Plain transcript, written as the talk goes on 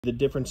The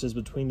differences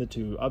between the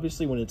two.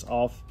 Obviously when it's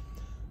off,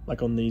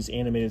 like on these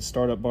animated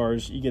startup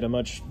bars, you get a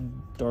much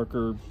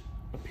darker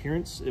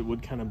appearance. It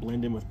would kind of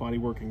blend in with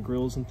bodywork and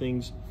grills and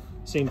things.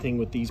 Same thing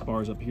with these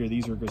bars up here.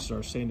 These are just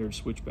our standard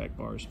switchback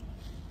bars.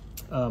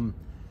 So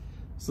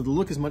the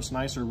look is much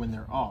nicer when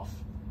they're off,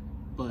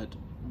 but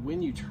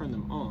when you turn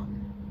them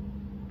on,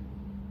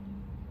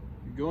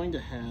 you're going to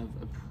have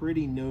a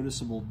pretty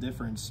noticeable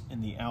difference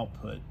in the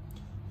output.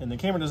 And the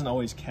camera doesn't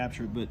always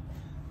capture it, but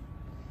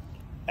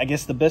I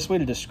guess the best way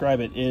to describe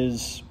it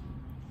is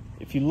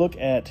if you look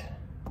at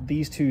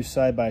these two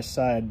side by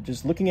side,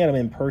 just looking at them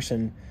in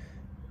person,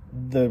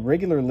 the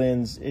regular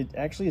lens, it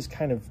actually is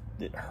kind of,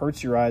 it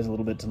hurts your eyes a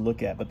little bit to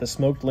look at, but the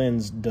smoked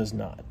lens does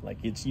not. Like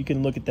you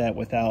can look at that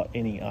without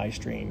any eye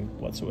strain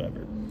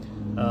whatsoever.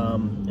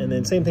 And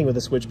then same thing with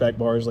the switchback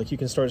bars, like you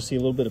can start to see a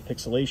little bit of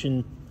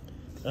pixelation,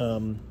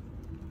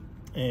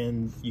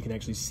 and you can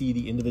actually see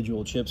the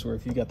individual chips, where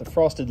if you got the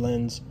frosted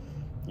lens,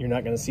 you're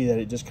not going to see that.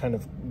 It just kind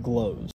of glows.